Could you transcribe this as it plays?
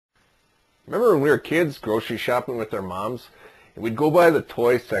Remember when we were kids grocery shopping with our moms, and we'd go by the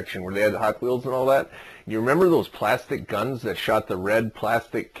toy section where they had the Hot Wheels and all that? You remember those plastic guns that shot the red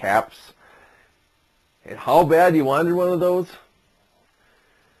plastic caps? And how bad you wanted one of those?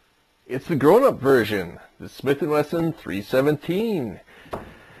 It's the grown-up version, the Smith & Wesson 317.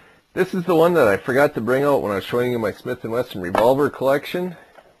 This is the one that I forgot to bring out when I was showing you my Smith & Wesson Revolver Collection.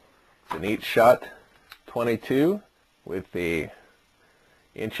 It's an 8-shot 22 with a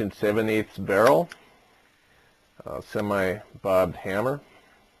 1 7/8" barrel, semi-bobbed hammer.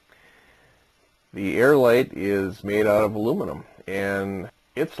 The AirLite is made out of aluminum, and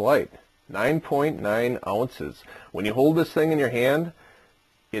it's light, 9.9 ounces. When you hold this thing in your hand,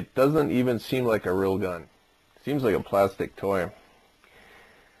 it doesn't even seem like a real gun. It seems like a plastic toy.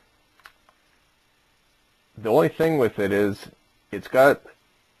 The only thing with it is it's got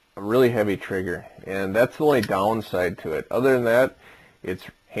a really heavy trigger, and that's the only downside to it. Other than that, it's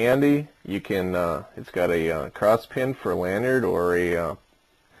handy. You can it's got a cross pin for a lanyard or a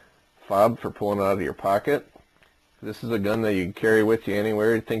fob for pulling it out of your pocket. This is a gun that you can carry with you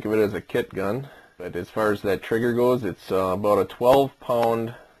anywhere. You think of it as a kit gun. But as far as that trigger goes, it's about a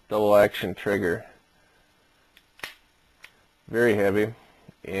 12-pound double action trigger. Very heavy.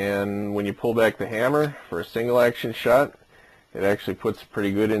 And when you pull back the hammer for a single action shot, it actually puts a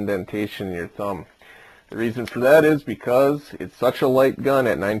pretty good indentation in your thumb. The reason for that is because it's such a light gun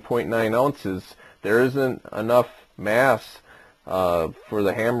at 9.9 ounces, there isn't enough mass for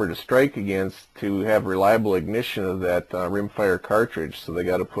the hammer to strike against to have reliable ignition of that rimfire cartridge. So they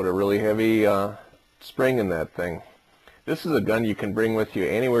got to put a really heavy spring in that thing. This is a gun you can bring with you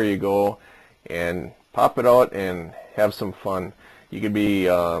anywhere you go and pop it out and have some fun. You could be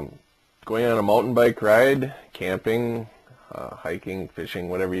going on a mountain bike ride, camping, hiking, fishing,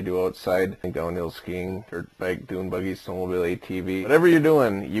 whatever you do outside, downhill skiing, dirt bike, dune buggy, snowmobile, ATV. Whatever you're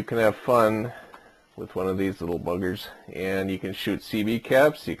doing, you can have fun with one of these little buggers. And you can shoot CB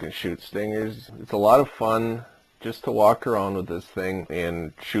caps, you can shoot stingers. It's a lot of fun just to walk around with this thing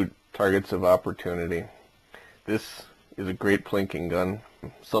and shoot targets of opportunity. This is a great plinking gun.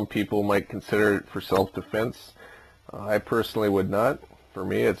 Some people might consider it for self-defense. I personally would not. For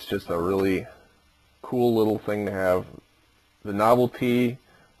me, it's just a really cool little thing to have. The novelty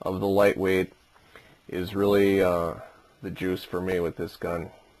of the lightweight is really the juice for me with this gun.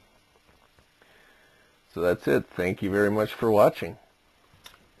 So that's it. Thank you very much for watching.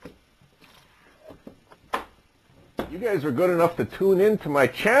 You guys are good enough to tune in to my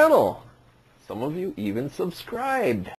channel. Some of you even subscribed.